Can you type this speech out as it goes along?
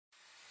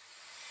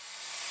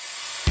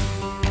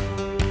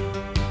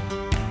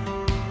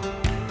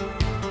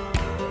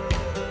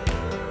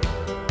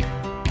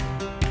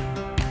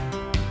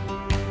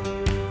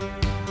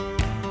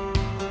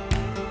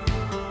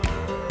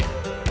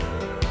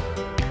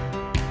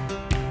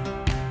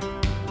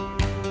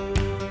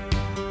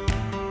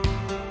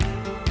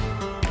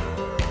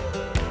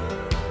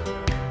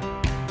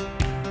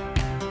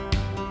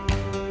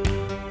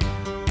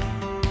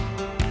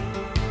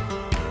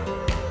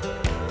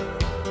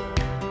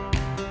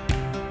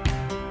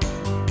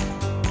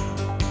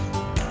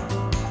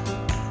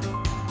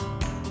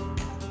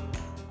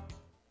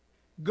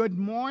Good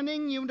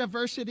morning,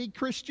 University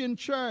Christian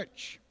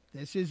Church.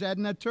 This is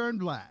Edna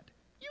Turnblad.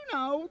 You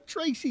know,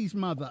 Tracy's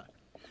mother.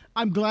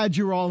 I'm glad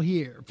you're all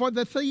here for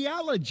the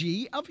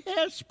Theology of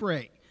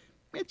Hairspray.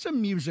 It's a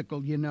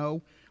musical, you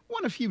know.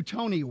 Won a few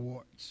Tony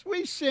Awards.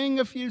 We sing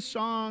a few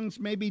songs,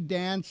 maybe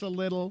dance a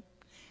little,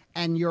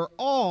 and you're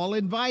all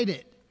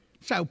invited.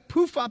 So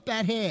poof up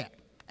that hair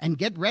and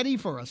get ready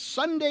for a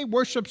Sunday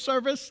worship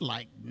service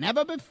like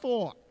never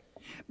before.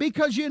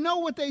 Because you know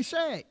what they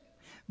say,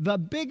 the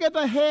bigger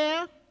the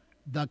hair,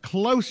 the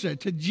closer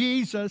to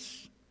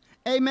Jesus.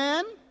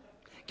 Amen?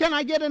 Can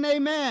I get an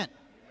amen?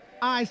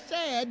 I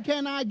said,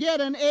 can I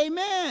get an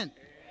amen?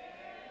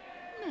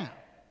 Now,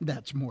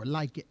 that's more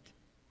like it.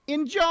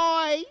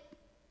 Enjoy!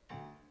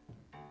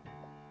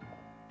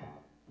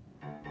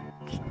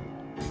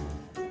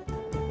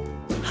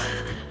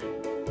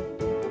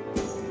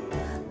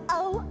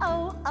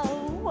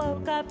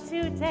 Woke up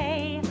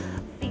today,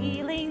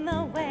 feeling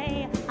the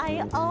way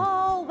I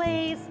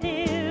always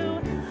do.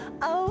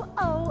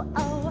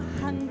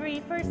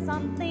 Hungry for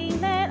something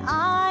that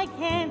I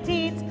can't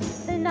eat.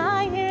 Then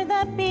I hear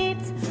the beat,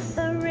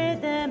 the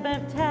rhythm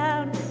of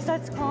town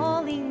starts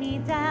calling me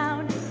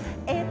down.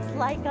 It's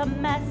like a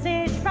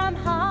message from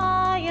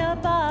high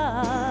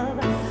above.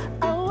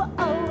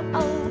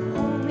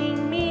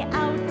 Pulling me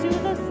out to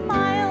the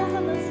smiles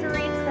and the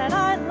streets that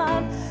I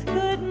love.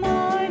 Good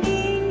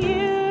morning,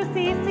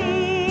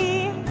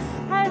 UCC.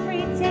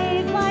 Every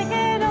day's like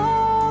an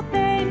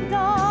open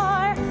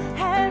door.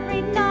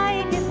 Every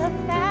night is a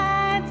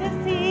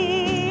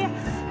fantasy.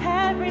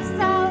 Every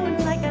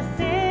sound's like a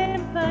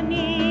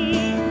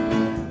symphony.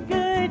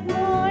 Good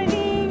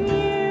morning,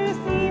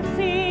 UCC.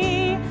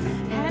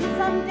 And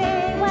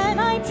someday when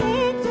I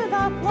take to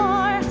the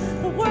floor,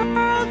 the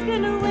world's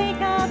gonna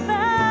wake up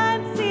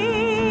and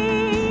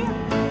see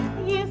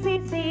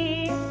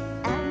UCC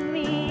and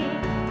me.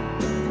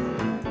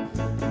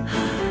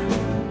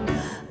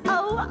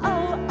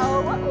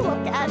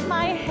 Look at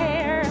my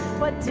hair.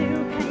 What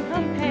two can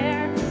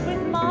compare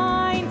with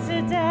mine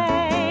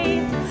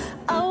today?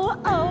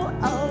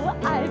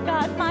 I've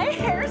got my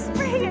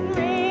hairspray and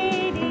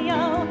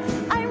radio.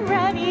 I'm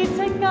ready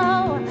to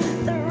go.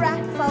 The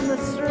rats on the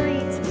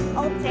street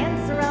all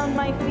dance around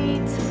my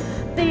feet.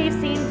 They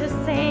seem to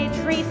say,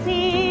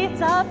 Tracy,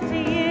 it's up to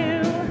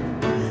you.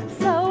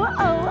 So,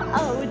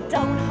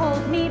 don't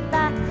hold me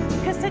back,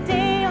 'cause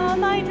today all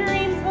my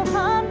dreams will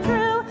come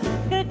true.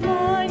 Good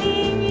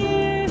morning,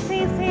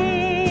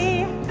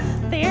 UCC.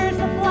 There's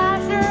the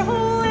flasher who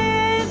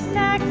lives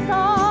next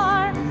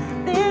door.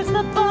 There's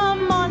the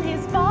bum on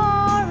his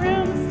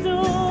barroom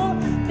stool.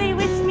 They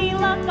wish me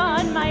luck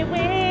on my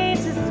way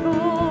to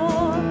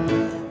school.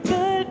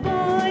 Good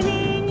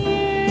morning,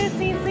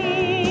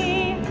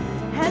 UCC.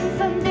 And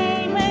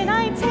someday when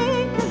I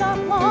take to the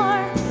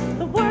floor,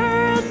 the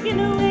world's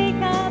gonna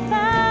wake up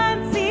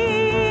and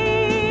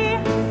see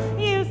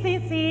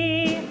UCC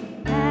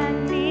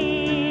and me.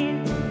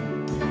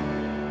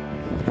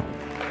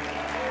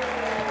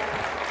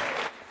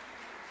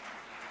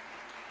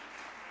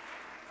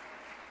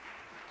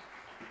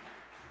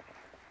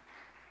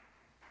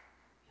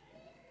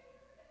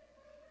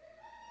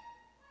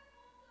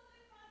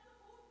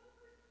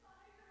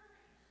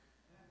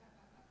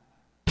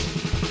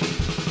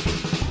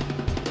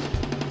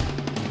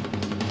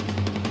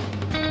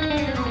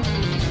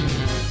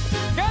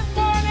 Good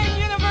morning,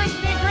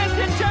 University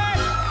Christian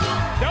Church!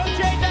 Don't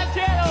change that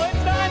channel.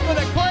 It's time for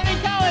the Courtney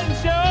Collins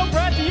Show,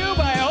 brought to you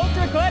by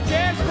Ultra Clutch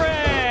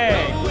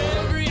Hairspray. Oh,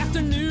 every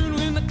afternoon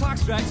when the clock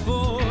strikes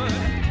 4,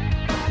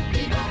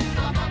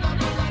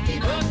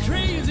 a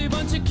crazy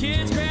bunch of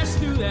kids crash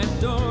through that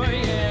door,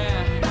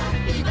 yeah.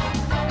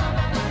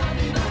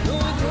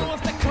 Oh, throw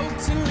off their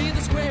coats and leave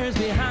the squares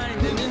behind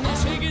them, and they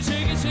shake it,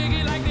 shake it, shake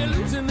it like they're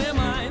losing their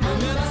mind.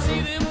 And then I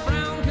see them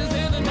frown 'cause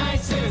they're the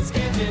nicest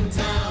kids in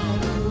town.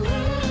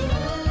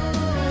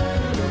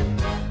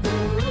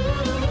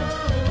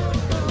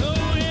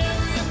 Oh,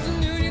 every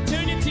afternoon you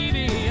turn your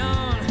TV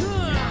on.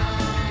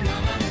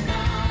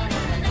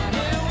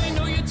 Yeah, we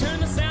know you turn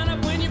the sound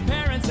up when your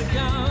parents are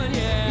gone,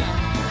 yeah.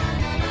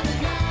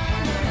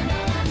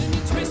 Then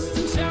you twist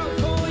and shout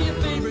for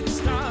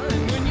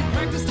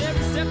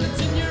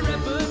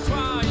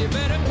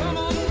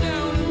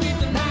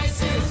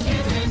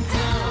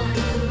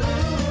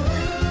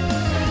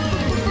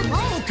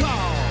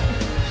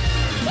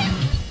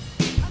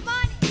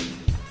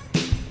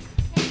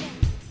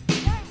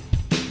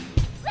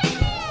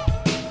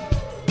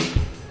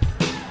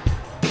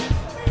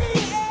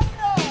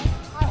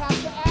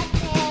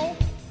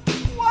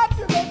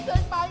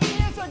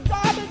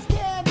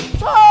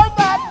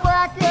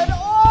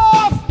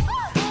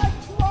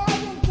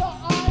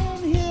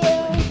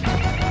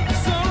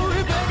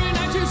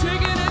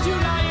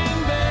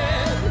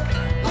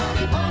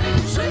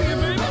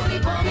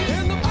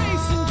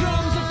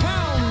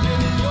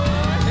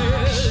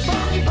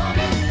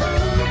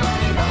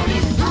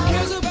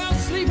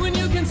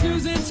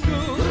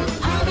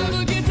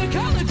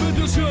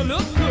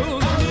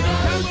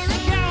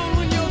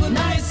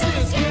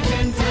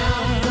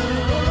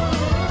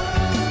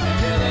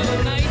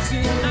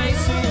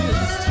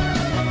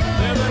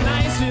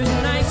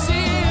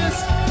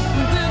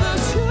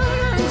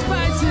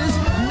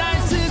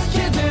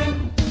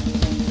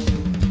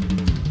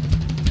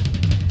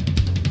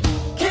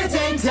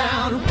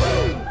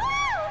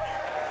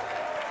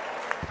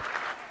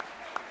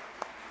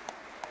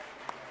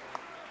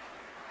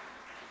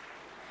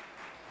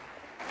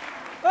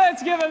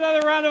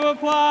round of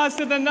applause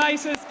to the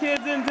nicest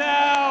kids in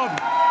town.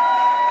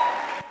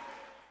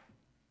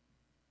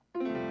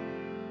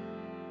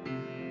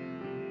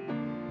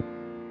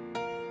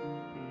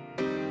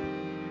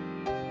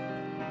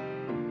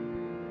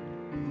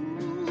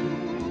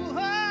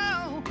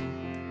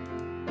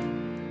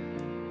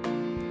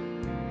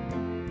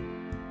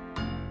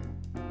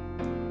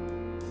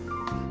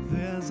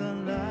 There's a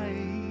light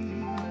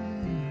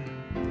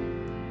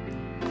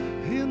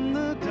in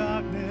the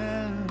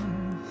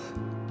darkness,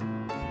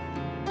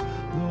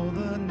 though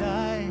the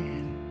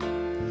night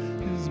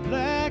is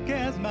black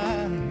as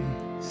my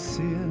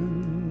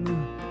sin.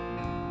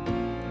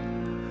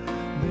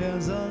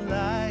 There's a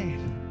light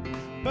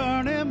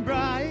burning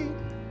bright,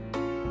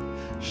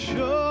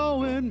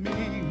 showing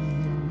me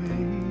the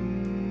way,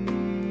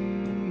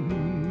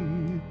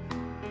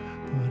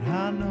 but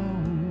I know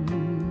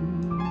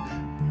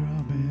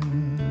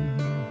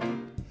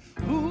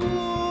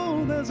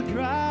there's a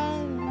cry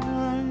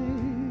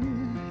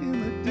in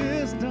the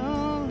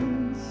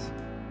distance.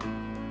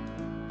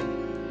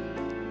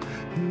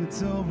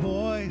 It's a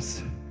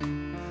voice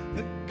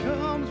that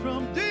comes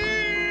from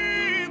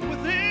deep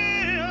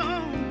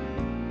within.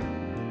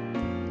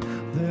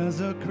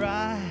 There's a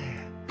cry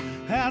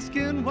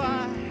asking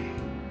why.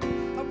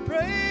 I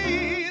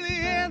pray the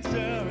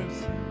answer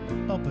is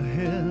up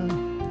ahead,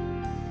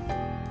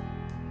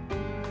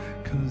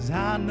 'cause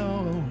I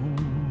know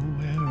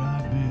where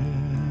I've been.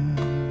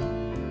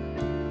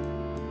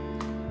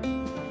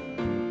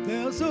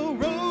 There's a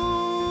road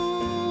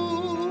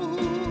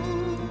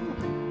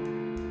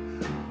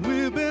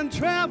we've been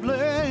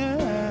traveling,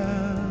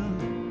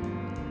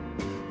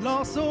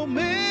 lost so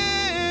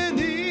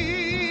many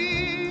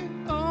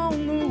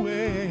on the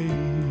way,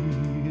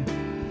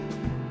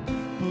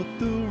 but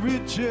the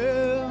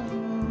riches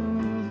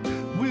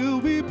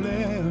will be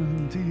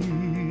plenty.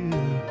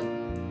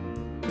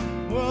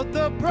 What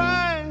the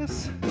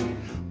price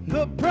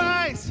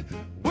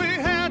we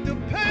had to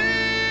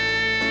pay.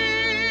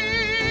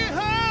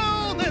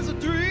 There's a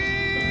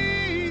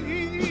dream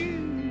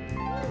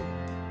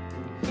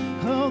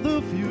of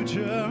the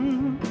future.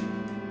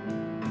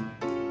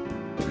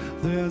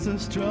 There's a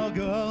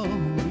struggle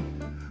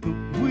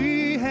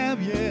we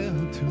have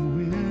yet to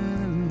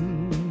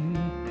win.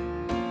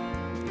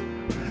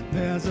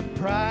 There's a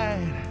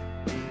pride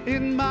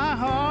in my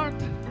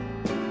heart,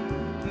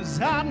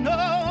 'cause I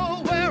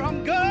know where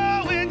I'm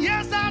going.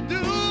 Yes, I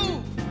do.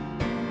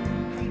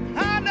 And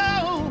I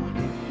know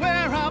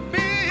where I've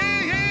been.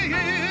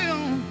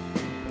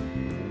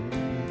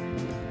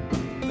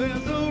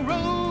 There's a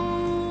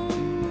road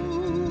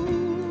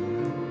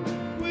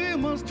we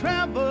must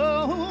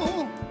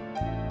travel.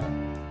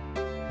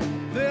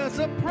 There's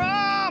a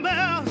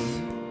promise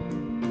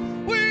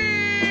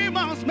we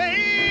must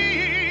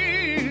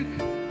make.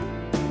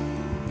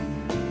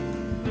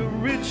 The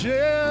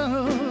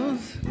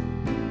riches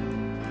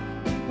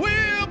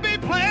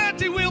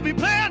will be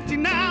plenty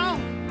now.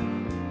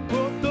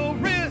 But the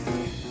risk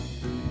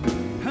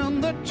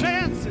and the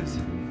chances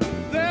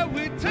that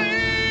we take.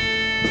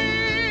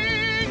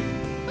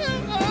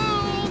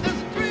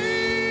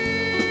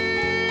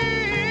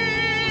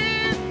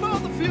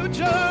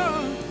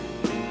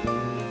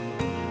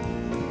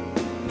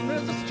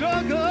 There's a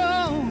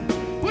struggle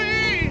we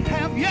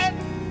have yet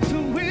to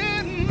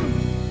win.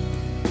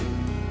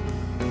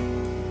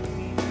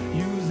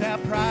 Use that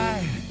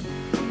pride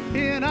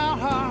in our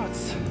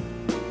hearts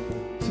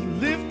to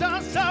lift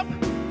us up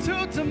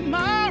to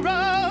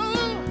tomorrow.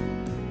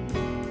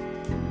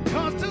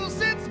 'Cause to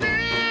sit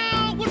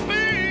still would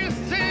be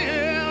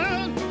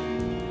sin.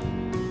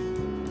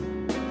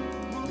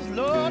 'Cause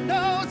Lord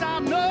knows I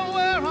know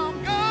where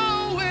I'm going.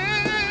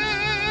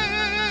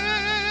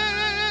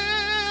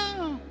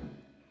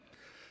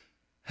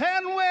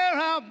 And where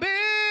I've been.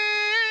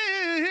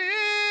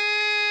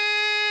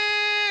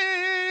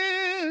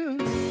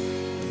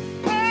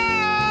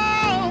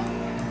 Oh,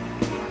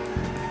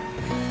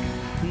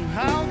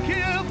 I'll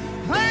give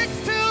thanks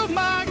to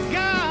my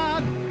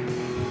God,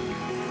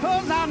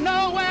 'cause I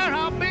know where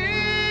I've been.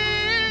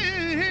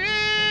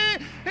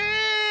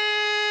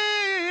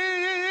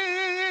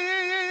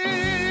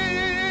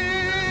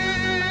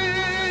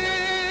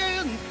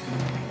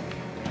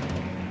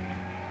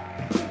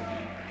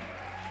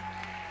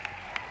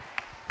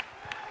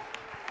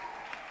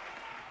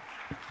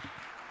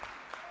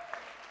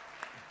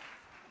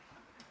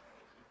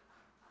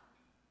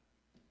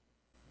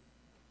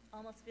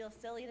 Almost feels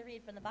silly to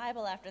read from the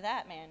Bible after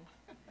that, man.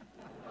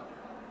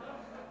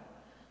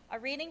 A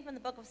reading from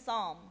the book of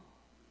Psalm.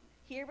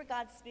 Hear what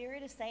God's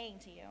Spirit is saying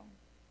to you.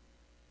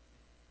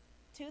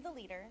 To the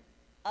leader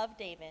of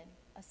David,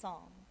 a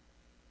psalm.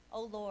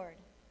 O Lord,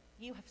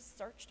 you have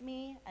searched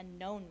me and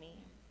known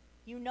me.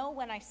 You know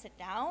when I sit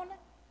down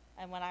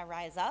and when I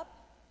rise up.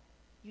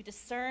 You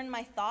discern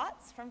my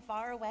thoughts from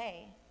far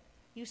away.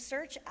 You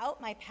search out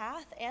my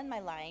path and my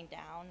lying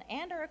down,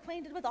 and are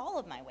acquainted with all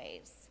of my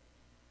ways.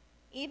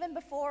 Even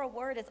before a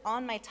word is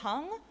on my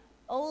tongue,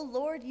 O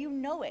Lord, you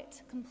know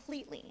it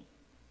completely.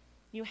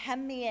 You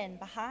hem me in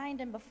behind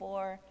and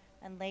before,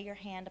 and lay your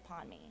hand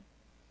upon me.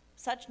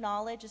 Such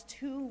knowledge is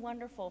too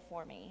wonderful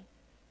for me.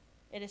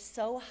 It is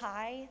so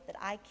high that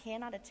I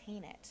cannot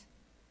attain it.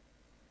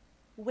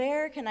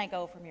 Where can I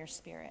go from your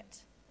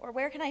spirit? Or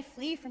where can I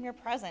flee from your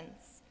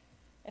presence?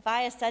 If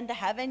I ascend to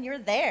heaven, you're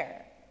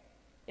there.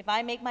 If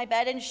I make my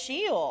bed in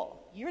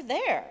Sheol, you're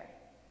there.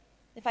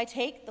 If I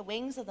take the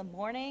wings of the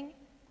morning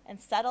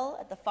and settle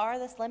at the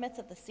farthest limits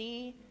of the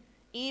sea,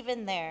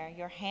 even there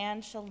your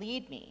hand shall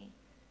lead me,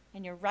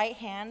 and your right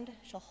hand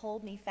shall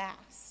hold me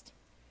fast.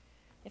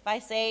 If I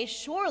say,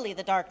 surely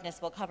the darkness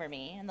will cover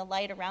me, and the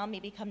light around me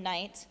become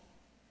night,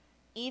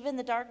 even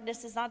the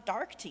darkness is not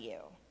dark to you.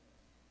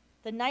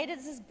 The night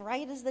is as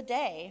bright as the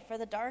day, for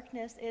the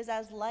darkness is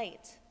as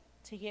light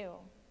to you.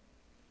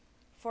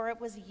 For it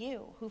was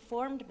you who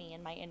formed me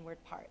in my inward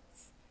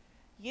parts.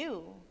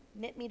 You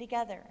knit me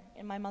together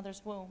in my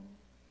mother's womb.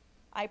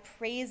 I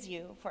praise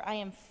you, for I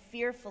am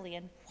fearfully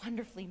and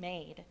wonderfully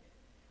made.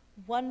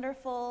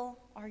 Wonderful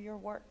are your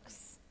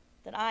works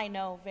that I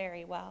know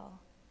very well.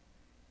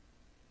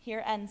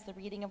 Here ends the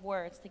reading of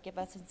words that give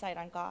us insight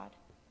on God.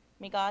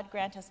 May God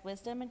grant us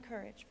wisdom and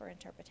courage for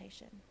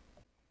interpretation.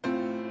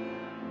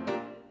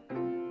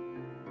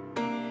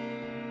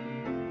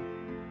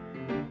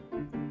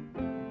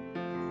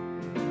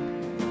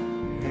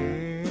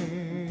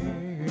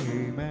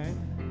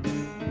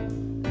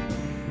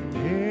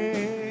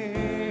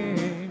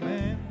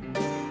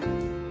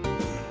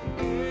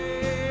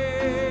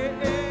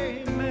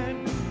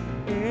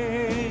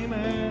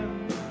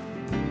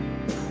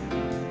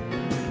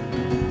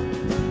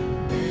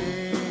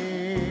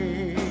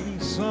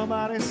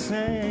 Somebody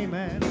say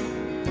amen.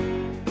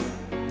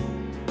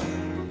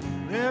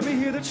 Let me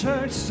hear the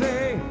church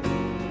say.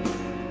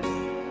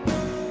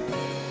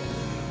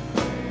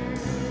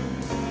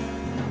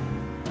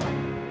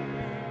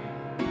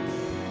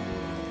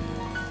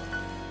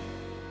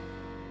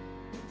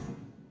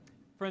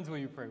 Friends, will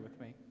you pray with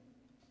me?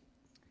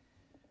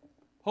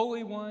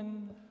 Holy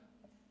One,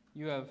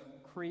 you have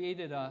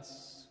created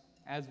us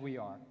as we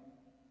are.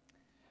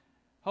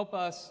 Help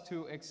us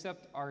to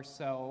accept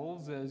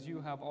ourselves as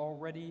you have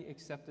already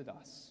accepted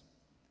us.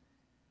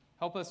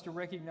 Help us to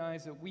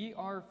recognize that we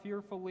are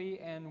fearfully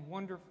and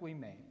wonderfully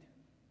made.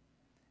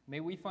 May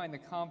we find the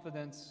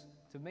confidence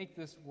to make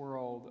this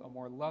world a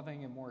more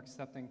loving and more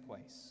accepting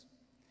place.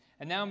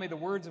 And now may the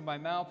words of my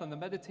mouth and the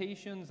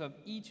meditations of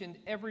each and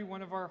every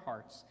one of our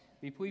hearts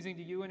be pleasing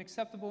to you and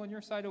acceptable in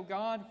your sight, O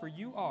God, for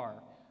you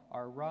are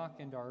our rock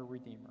and our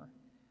Redeemer.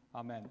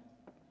 Amen.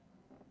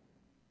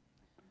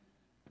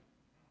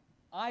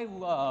 I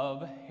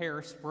love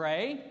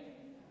Hairspray.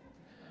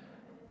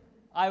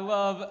 I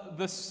love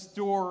the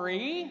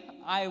story.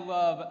 I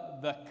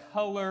love the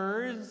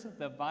colors,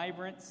 the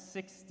vibrant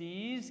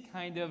 60s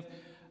kind of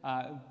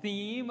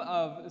theme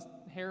of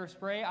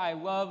Hairspray. I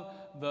love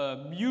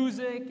the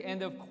music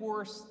and, of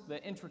course, the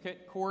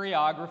intricate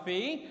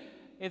choreography.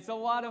 It's a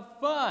lot of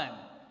fun,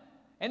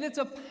 and it's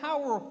a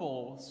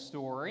powerful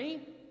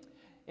story.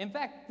 In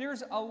fact,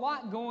 there's a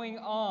lot going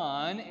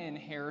on in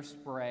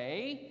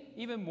Hairspray,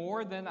 even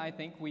more than I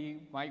think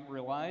we might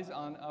realize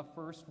on a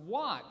first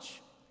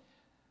watch.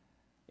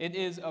 It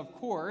is, of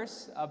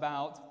course,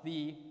 about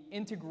the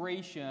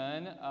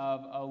integration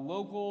of a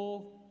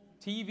local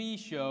TV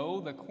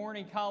show, the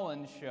Corny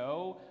Collins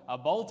Show, a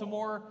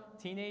Baltimore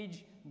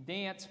teenage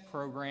dance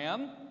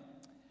program.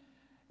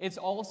 It's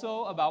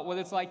also about what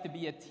it's like to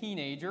be a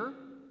teenager.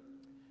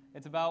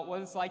 It's about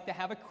what it's like to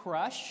have a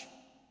crush.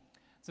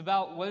 It's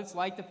about what it's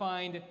like to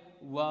find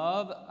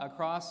love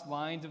across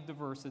lines of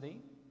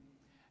diversity.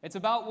 It's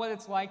about what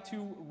it's like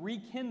to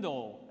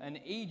rekindle an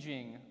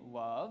aging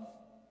love.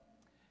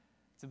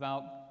 It's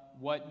about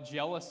what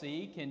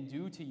jealousy can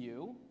do to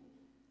you.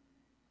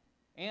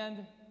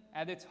 And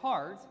at its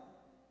heart,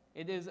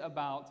 it is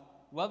about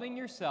loving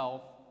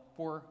yourself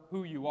for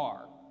who you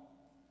are,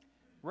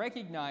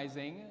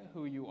 recognizing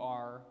who you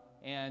are,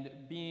 and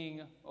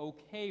being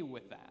okay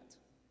with that.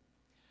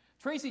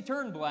 Tracy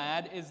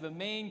Turnblad is the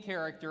main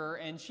character,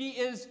 and she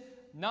is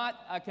not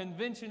a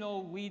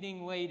conventional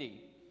leading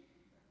lady.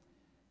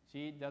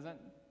 She doesn't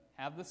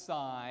have the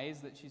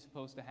size that she's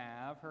supposed to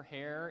have. Her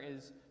hair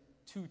is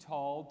too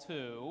tall,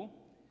 too.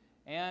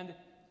 And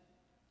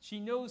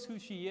she knows who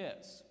she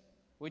is,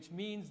 which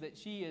means that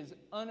she is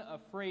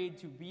unafraid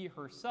to be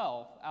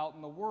herself out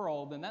in the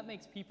world, and that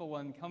makes people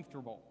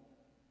uncomfortable.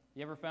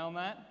 You ever found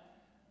that?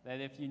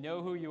 That if you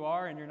know who you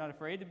are and you're not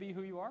afraid to be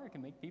who you are, it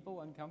can make people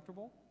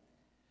uncomfortable?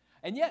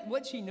 And yet,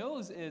 what she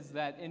knows is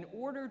that in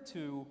order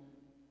to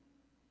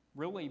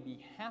really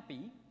be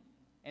happy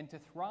and to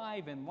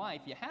thrive in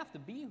life, you have to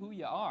be who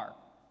you are.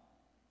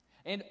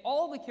 And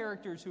all the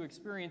characters who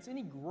experience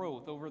any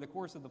growth over the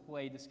course of the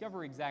play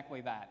discover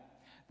exactly that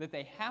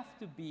they have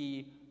to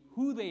be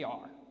who they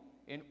are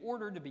in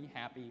order to be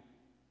happy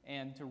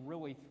and to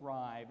really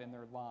thrive in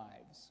their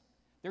lives.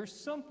 There's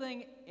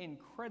something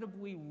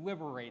incredibly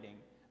liberating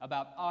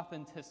about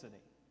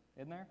authenticity,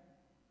 isn't there?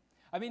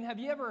 I mean, have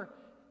you ever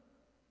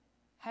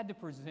had to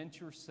present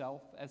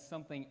yourself as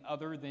something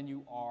other than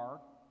you are?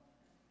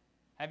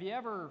 Have you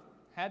ever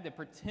had to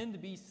pretend to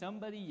be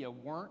somebody you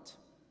weren't?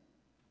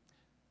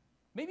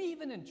 Maybe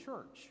even in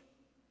church.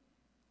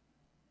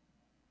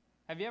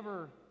 Have you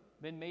ever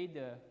been made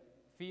to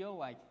feel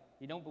like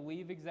you don't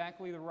believe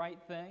exactly the right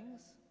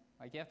things?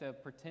 Like you have to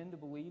pretend to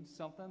believe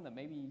something that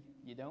maybe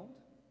you don't?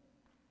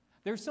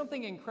 There's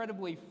something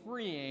incredibly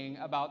freeing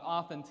about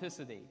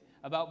authenticity,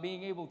 about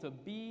being able to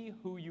be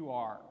who you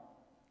are.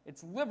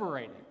 It's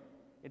liberating.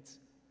 It's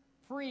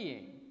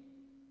freeing.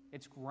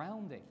 It's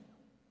grounding.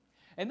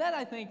 And that,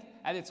 I think,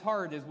 at its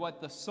heart is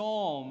what the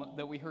psalm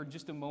that we heard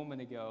just a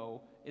moment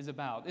ago is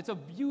about. It's a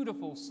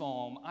beautiful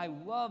psalm. I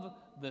love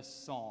this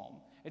psalm.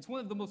 It's one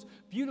of the most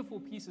beautiful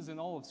pieces in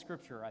all of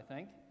Scripture, I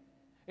think.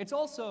 It's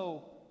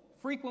also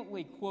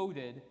frequently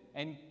quoted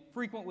and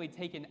frequently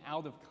taken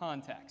out of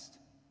context.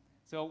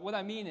 So what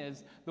I mean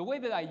is, the way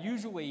that I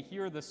usually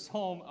hear the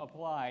psalm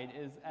applied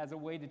is as a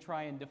way to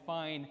try and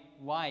define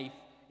life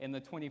in the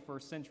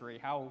 21st century,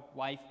 how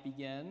life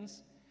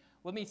begins.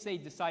 Let me say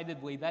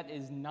decidedly, that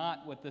is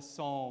not what this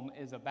psalm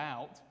is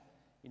about.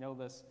 You know,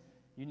 this,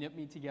 you knit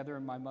me together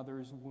in my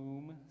mother's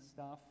womb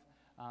stuff.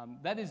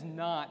 That is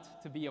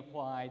not to be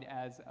applied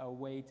as a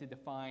way to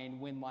define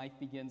when life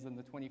begins in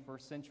the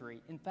 21st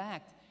century. In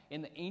fact,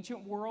 in the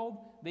ancient world,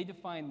 they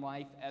defined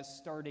life as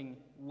starting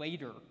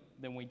later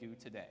than we do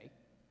today.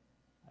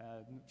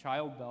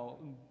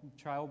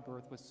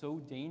 Childbirth was so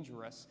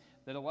dangerous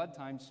that a lot of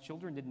times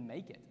children didn't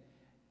make it.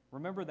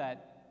 Remember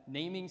that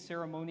naming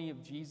ceremony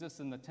of Jesus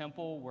in the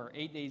temple where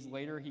 8 days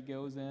later he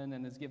goes in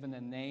and is given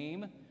a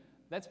name?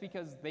 That's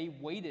because they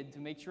waited to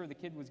make sure the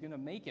kid was going to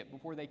make it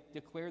before they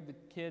declared the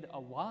kid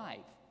alive.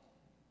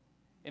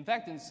 In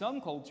fact, in some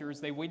cultures,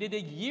 they waited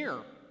a year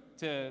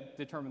to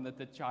determine that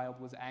the child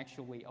was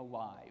actually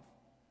alive.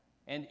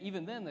 And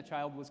even then, the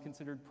child was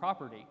considered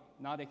property,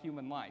 not a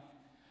human life.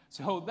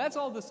 So that's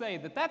all to say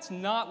that that's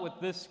not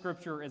what this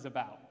scripture is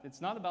about.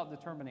 It's not about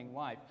determining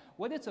life.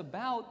 What it's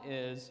about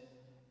is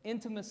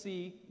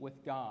intimacy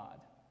with God.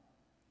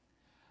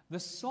 The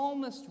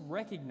psalmist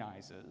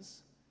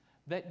recognizes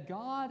that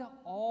God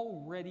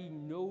already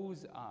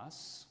knows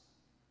us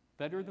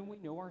better than we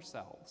know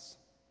ourselves.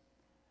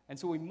 And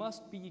so we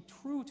must be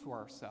true to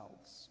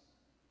ourselves.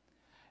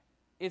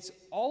 It's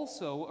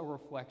also a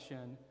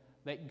reflection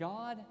that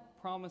God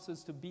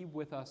promises to be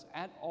with us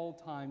at all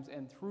times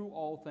and through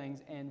all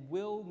things and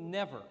will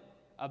never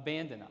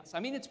abandon us. I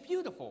mean, it's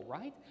beautiful,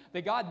 right?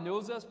 That God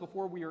knows us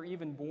before we are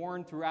even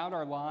born, throughout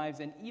our lives,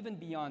 and even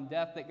beyond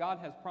death, that God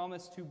has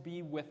promised to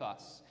be with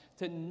us,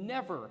 to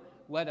never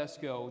let us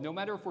go. No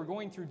matter if we're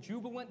going through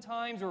jubilant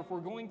times or if we're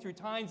going through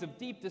times of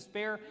deep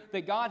despair,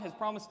 that God has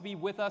promised to be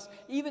with us.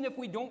 Even if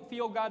we don't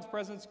feel God's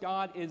presence,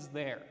 God is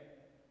there.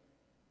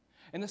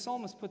 And the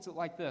psalmist puts it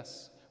like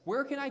this: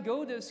 where can I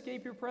go to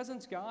escape your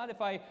presence, God?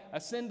 If I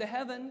ascend to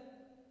heaven,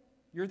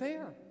 you're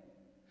there.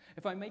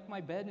 If I make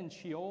my bed in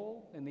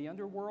Sheol, in the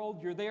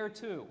underworld, you're there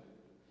too.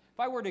 If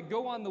I were to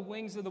go on the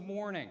wings of the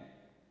morning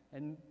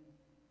and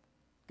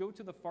go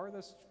to the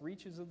farthest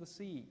reaches of the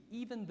sea,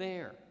 even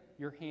there,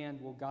 your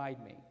hand will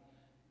guide me.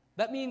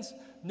 That means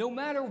no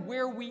matter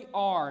where we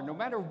are, no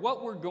matter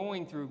what we're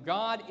going through,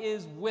 God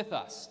is with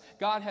us.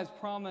 God has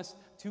promised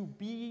to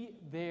be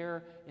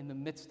there in the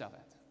midst of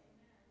it.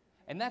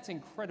 And that's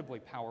incredibly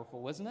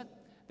powerful, isn't it?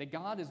 That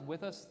God is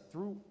with us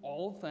through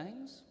all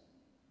things.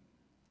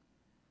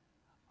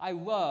 I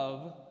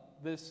love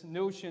this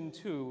notion,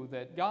 too,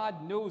 that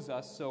God knows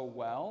us so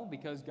well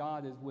because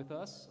God is with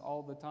us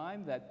all the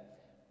time, that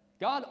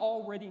God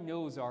already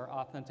knows our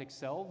authentic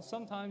selves,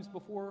 sometimes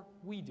before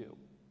we do.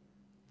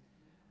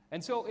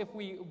 And so if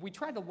we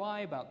try to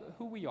lie about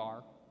who we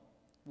are,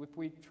 if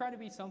we try to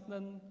be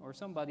something or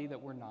somebody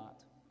that we're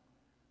not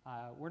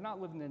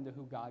living into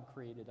who God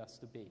created us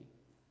to be.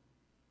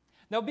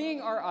 Now,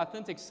 being our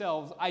authentic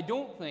selves, I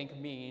don't think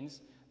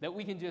means that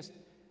we can just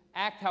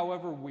act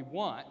however we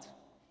want.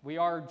 We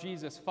are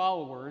Jesus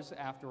followers,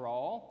 after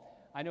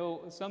all. I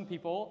know some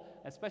people,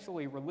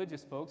 especially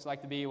religious folks,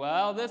 like to be,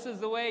 well, this is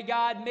the way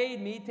God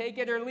made me, take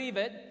it or leave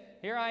it.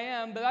 Here I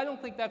am, but I don't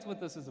think that's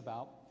what this is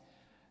about.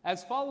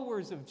 As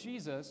followers of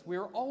Jesus, we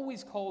are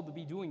always called to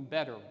be doing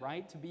better,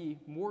 right? To be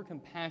more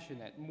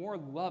compassionate, more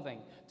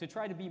loving, to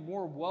try to be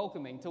more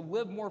welcoming, to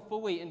live more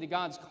fully into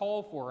God's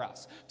call for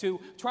us,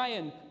 to try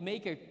and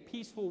make a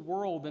peaceful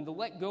world and to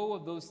let go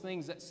of those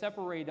things that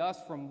separate us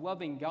from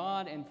loving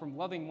God and from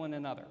loving one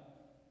another.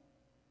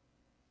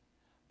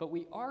 But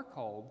we are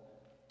called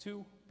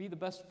to be the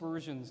best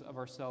versions of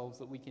ourselves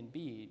that we can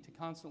be, to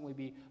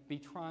constantly be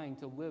trying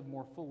to live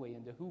more fully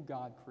into who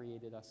God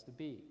created us to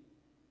be.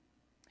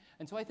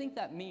 And so I think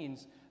that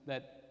means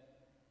that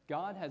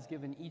God has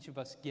given each of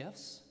us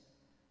gifts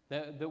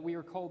that we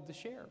are called to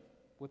share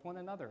with one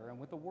another and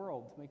with the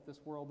world to make this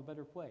world a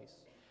better place.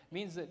 It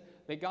means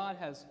that God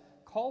has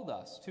called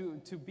us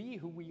to be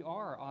who we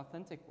are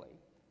authentically,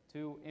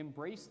 to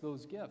embrace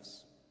those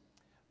gifts,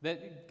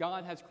 that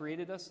God has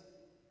created us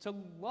to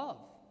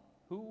love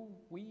who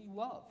we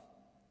love,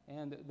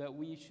 and that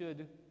we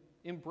should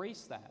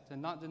embrace that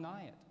and not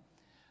deny it.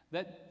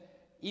 That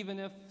even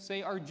if,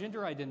 say, our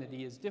gender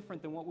identity is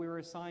different than what we were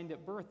assigned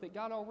at birth, that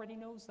God already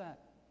knows that,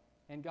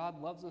 and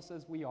God loves us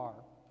as we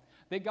are.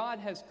 that God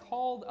has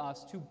called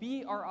us to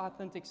be our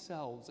authentic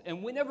selves.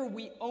 And whenever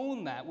we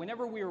own that,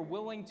 whenever we are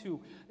willing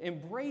to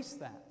embrace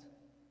that,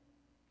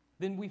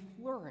 then we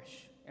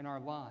flourish in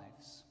our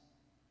lives.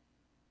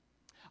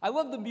 I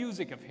love the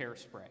music of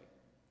Hairspray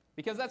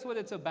because that's what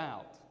it's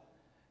about.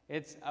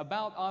 It's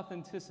about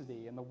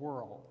authenticity in the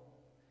world.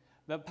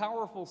 The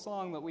powerful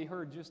song that we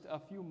heard just a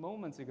few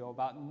moments ago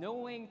about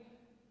knowing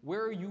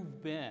where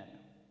you've been,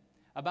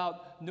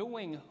 about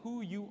knowing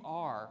who you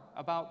are,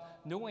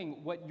 about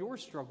knowing what your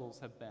struggles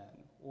have been,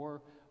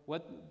 or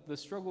what the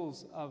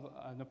struggles of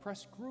an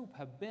oppressed group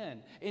have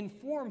been,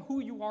 inform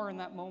who you are in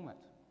that moment.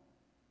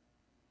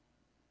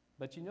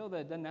 But you know that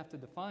it doesn't have to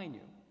define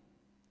you,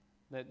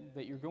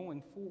 that you're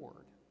going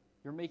forward,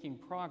 you're making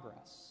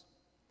progress.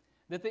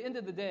 That at the end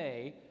of the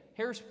day,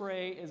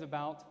 Hairspray is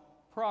about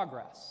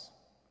progress.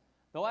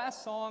 The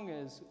last song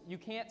is You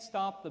Can't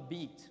Stop the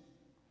Beat.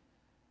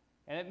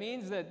 And it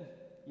means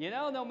that,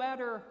 no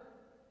matter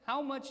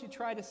how much you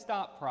try to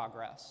stop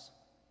progress,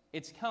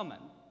 it's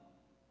coming.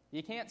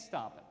 You can't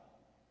stop it.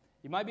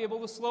 You might be able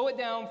to slow it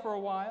down for a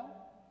while,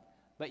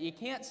 but you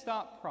can't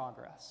stop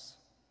progress.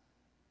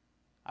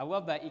 I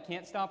love that. You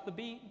can't stop the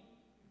beat.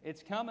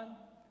 It's coming.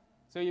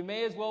 So you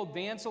may as well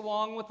dance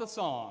along with the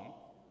song.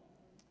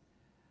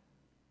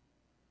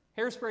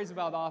 Hairspray is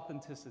about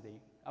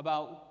authenticity,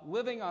 about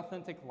living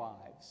authentic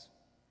lives.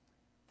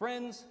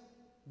 Friends,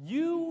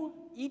 you,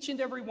 each and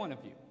every one of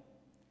you,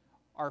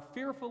 are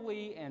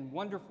fearfully and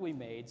wonderfully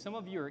made. Some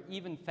of you are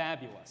even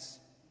fabulous.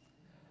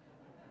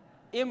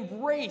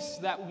 Embrace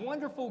that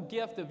wonderful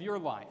gift of your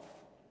life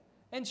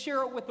and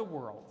share it with the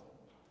world.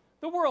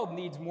 The world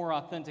needs more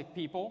authentic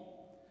people.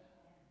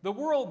 The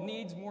world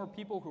needs more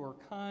people who are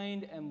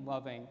kind and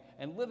loving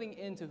and living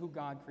into who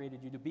God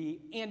created you to be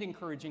and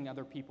encouraging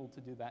other people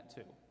to do that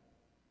too.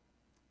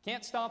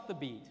 Can't stop the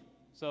beat,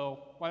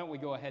 so why don't we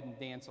go ahead and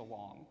dance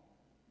along?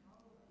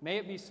 May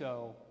it be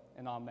so,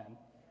 and amen.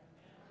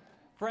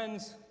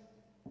 Friends,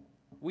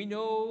 we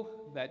know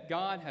that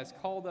God has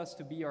called us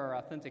to be our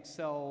authentic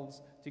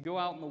selves, to go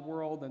out in the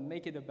world and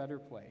make it a better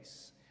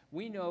place.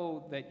 We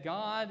know that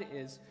God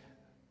is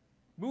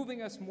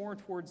moving us more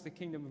towards the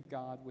kingdom of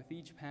God with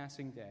each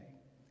passing day.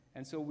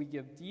 And so we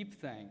give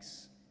deep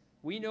thanks.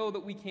 We know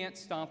that we can't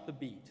stop the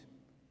beat.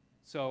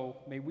 So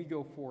may we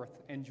go forth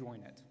and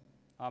join it.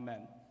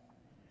 Amen.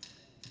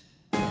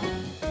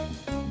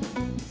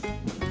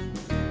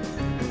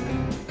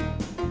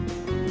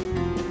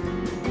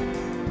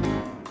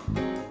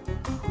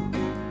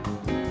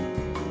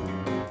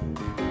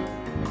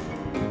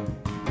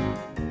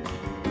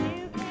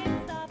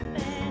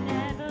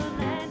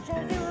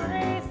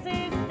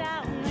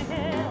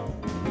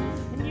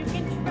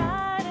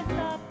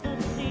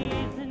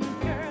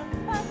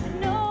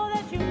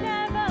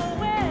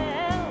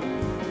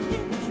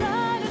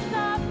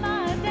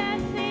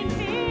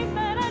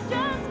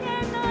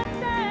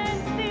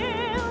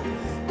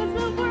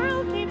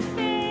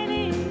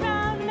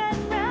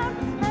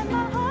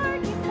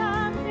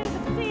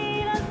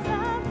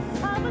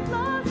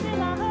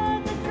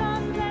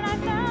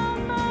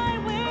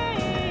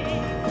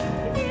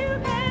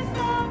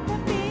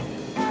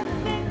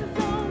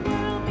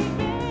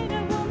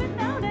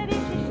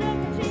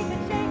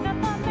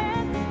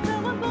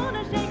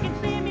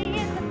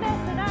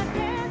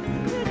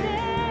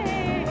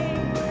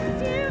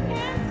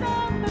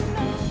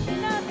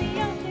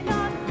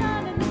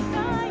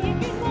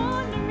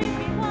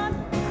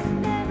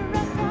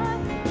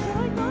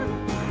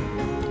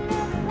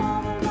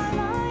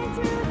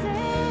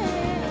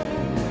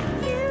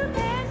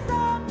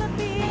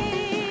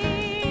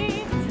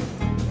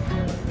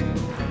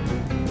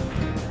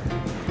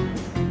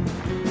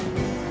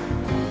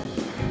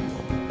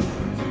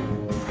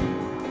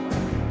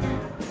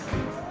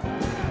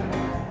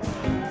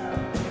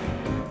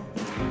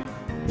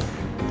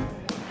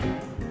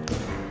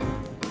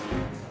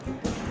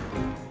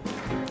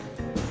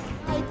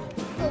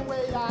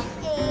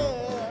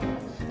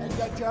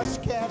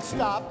 Just can't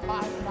stop my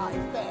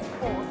life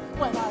anymore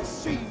when I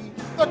see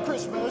the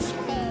Christmas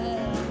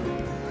hand.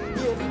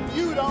 If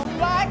you don't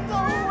like the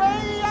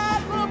way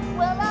I look,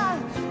 well, I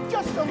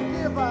just don't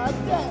give a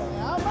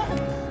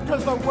damn.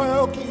 Cause the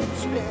world keeps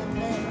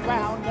spinning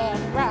round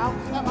and round,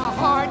 and my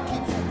heart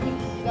keeps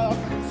beating up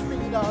the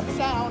speed of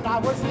sound. I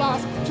was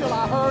lost till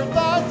I heard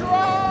the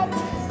drums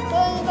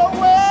fade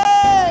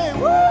away.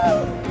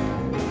 Woo!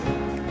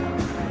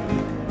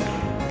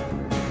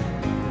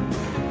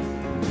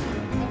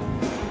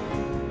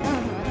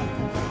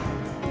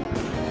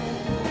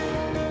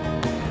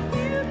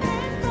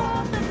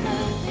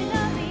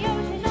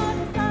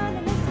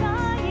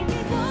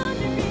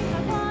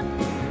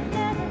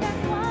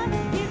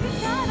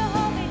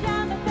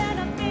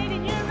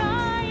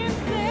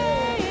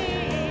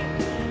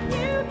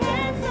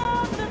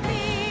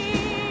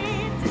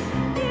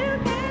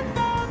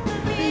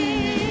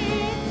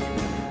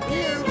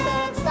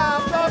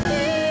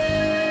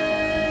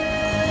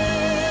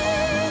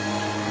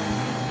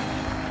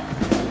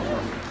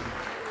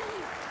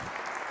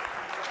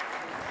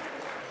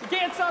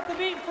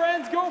 sweet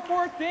friends go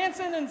forth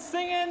dancing and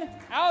singing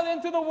out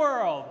into the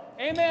world.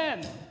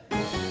 Amen.